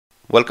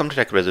Welcome to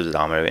Tech Results with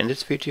Amir. In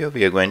this video,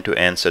 we are going to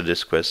answer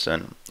this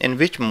question: in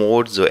which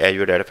modes the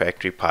Azure Data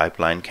Factory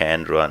pipeline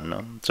can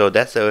run? So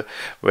that's a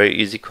very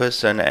easy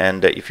question,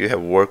 and if you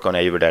have worked on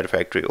Azure Data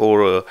Factory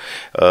or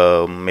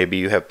maybe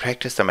you have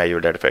practiced some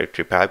Azure Data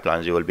Factory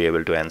pipelines, you will be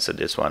able to answer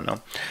this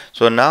one.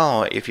 So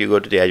now, if you go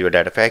to the Azure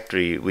Data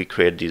Factory, we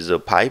create these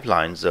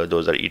pipelines.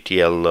 Those are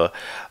ETL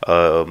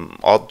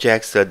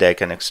objects that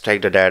can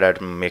extract the data,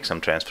 to make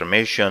some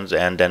transformations,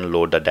 and then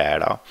load the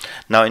data.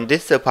 Now, in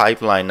this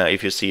pipeline,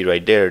 if you see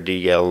right there,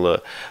 DL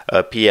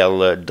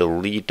PL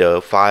delete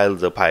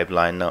files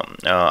pipeline,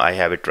 I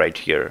have it right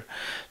here.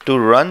 To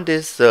run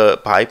this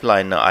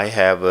pipeline, I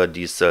have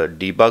this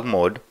debug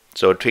mode.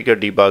 So trigger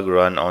debug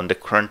run on the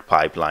current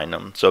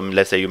pipeline. So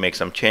let's say you make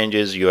some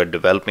changes, you are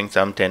developing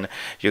something,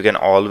 you can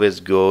always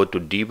go to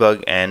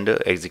debug and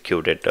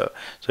execute it.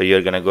 So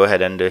you're gonna go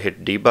ahead and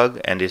hit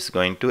debug, and it's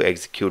going to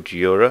execute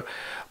your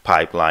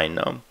pipeline.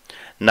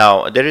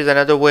 Now there is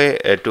another way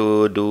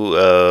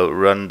to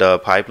run the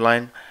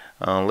pipeline.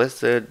 Let's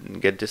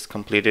get this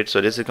completed.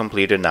 So this is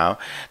completed now.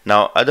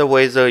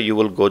 Otherwise you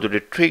will go to the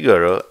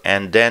trigger,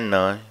 and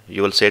then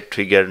you will say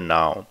trigger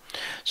now.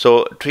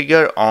 So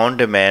trigger on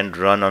demand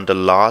run on the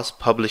last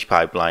published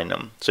pipeline.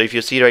 So if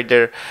you see right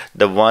there,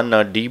 the one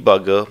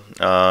debugger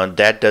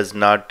that does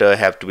not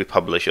have to be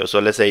published. So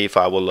let's say if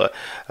I will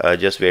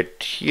just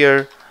wait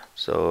here.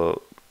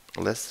 So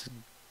let's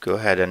go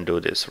ahead and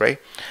do this, right?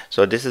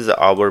 So this is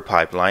our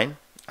pipeline.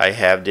 I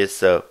have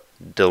this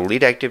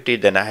delete activity,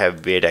 then I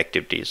have wait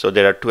activity. So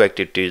there are two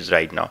activities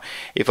right now.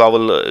 If I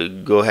will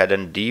go ahead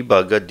and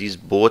debug, these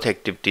both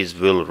activities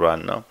will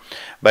run.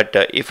 But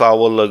if I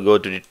will go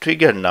to the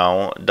trigger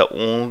now, the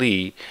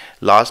only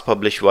last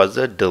published was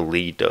a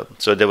delete,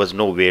 so there was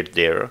no wait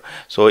there.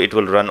 So it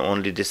will run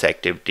only this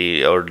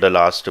activity, or the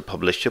last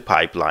published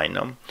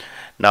pipeline.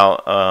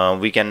 Now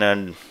we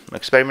can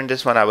experiment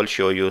this one. I will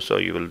show you so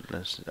you will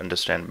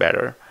understand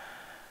better.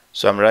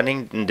 So I'm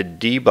running in the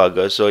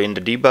debugger. So in the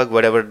debug,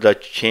 whatever the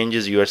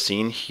changes you are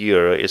seeing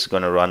here is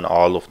going to run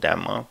all of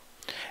them.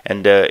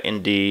 And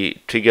in the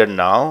trigger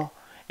now,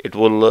 it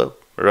will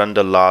run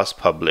the last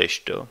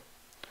published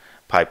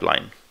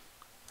pipeline.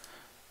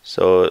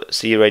 So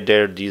see right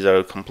there, these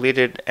are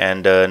completed.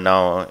 And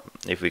now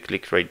if we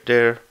click right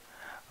there,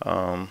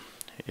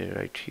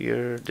 right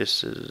here,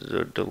 this is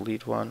the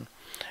delete one.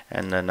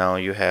 And now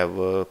you have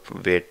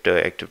wait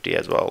activity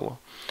as well.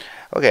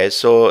 Okay,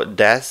 so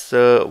that's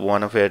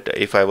one of it.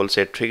 If I will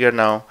say trigger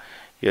now,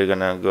 you're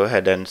gonna go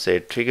ahead and say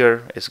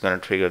trigger, it's gonna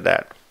trigger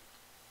that.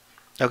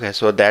 Okay,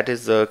 so that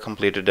is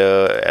completed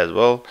as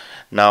well.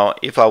 Now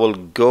if I will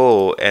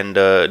go and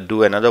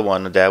do another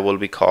one, that will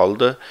be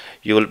called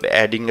you will be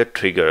adding a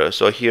trigger.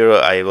 So here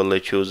I will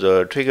choose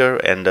a trigger,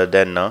 and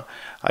then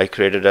I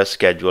created a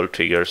scheduled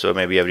trigger. So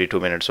maybe every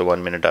 2 minutes or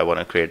 1 minute I want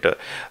to create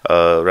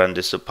a run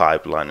this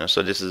pipeline.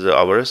 So this is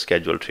our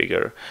scheduled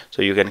trigger.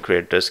 So you can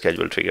create a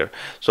scheduled trigger.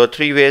 So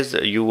three ways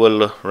you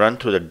will run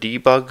through the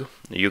debug.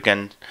 You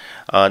can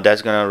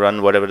that's gonna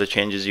run whatever the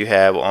changes you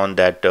have on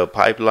that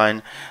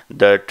pipeline.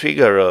 The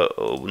trigger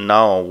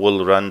now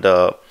will run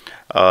the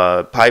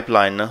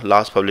pipeline,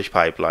 last published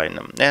pipeline,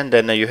 and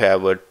then you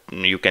have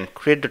you can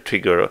create the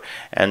trigger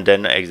and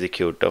then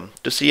execute.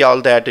 To see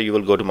all that, you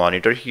will go to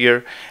monitor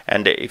here,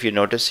 and if you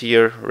notice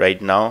here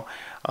right now,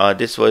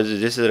 this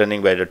is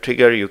running by the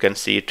trigger. You can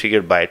see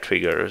triggered by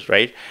triggers,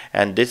 right?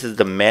 And this is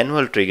the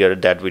manual trigger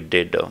that we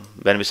did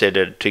when we said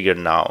the trigger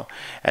now.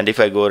 And if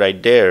I go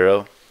right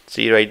there,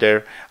 see right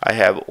there, I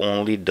have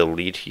only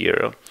delete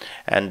here,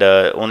 and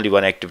only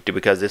one activity,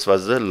 because this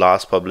was the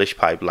last published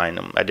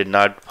pipeline. I did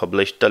not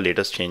publish the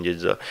latest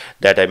changes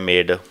that I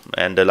made,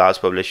 and the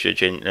last published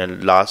change,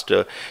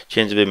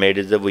 change we made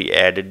is that we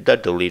added the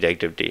delete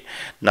activity.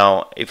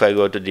 Now if I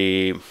go to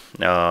the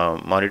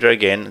monitor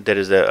again, there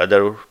is a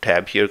other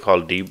tab here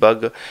called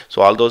debug.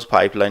 So all those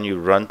pipeline you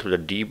run through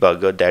the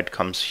debugger, that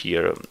comes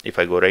here. If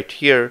I go right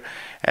here,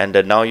 and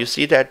now you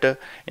see that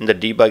in the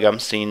debug I'm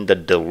seeing the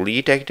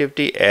delete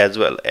activity as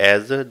well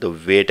as the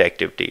wait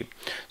activity.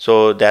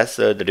 So that's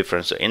the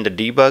difference. In the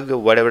debug,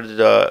 whatever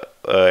the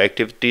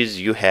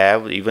activities you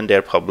have, even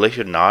they're published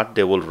or not,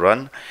 they will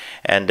run.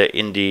 And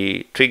in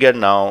the trigger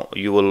now,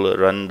 you will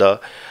run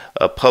the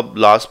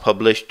last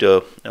published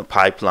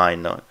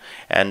pipeline,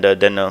 and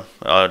then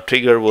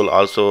trigger will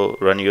also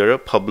run your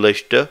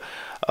published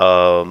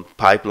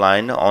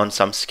pipeline on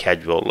some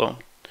schedule.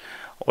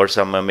 Or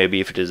some maybe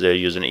if it is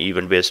using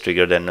event-based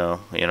trigger, then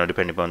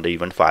depending upon the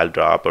event file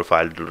drop or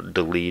file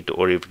delete,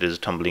 or if it is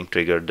tumbling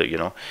triggered,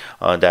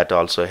 that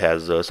also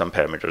has some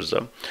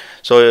parameters.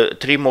 So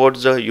three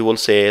modes you will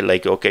say,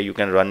 like, okay, you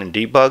can run in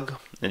debug,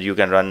 you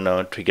can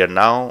run trigger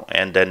now,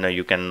 and then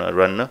you can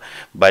run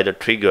by the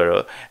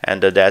trigger,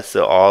 and that's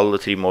all the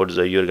three modes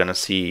you're gonna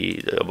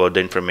see about the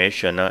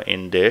information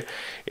in the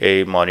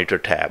monitor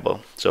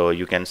tab. So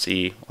you can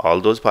see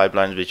all those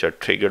pipelines which are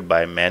triggered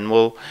by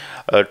manual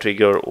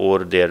trigger, or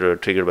they're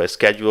triggered by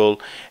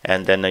schedule,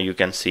 and then you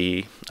can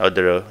see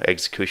other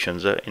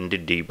executions in the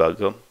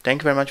debug.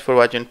 Thank you very much for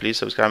watching. Please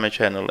subscribe my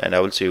channel, and I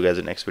will see you guys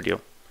in the next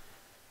video.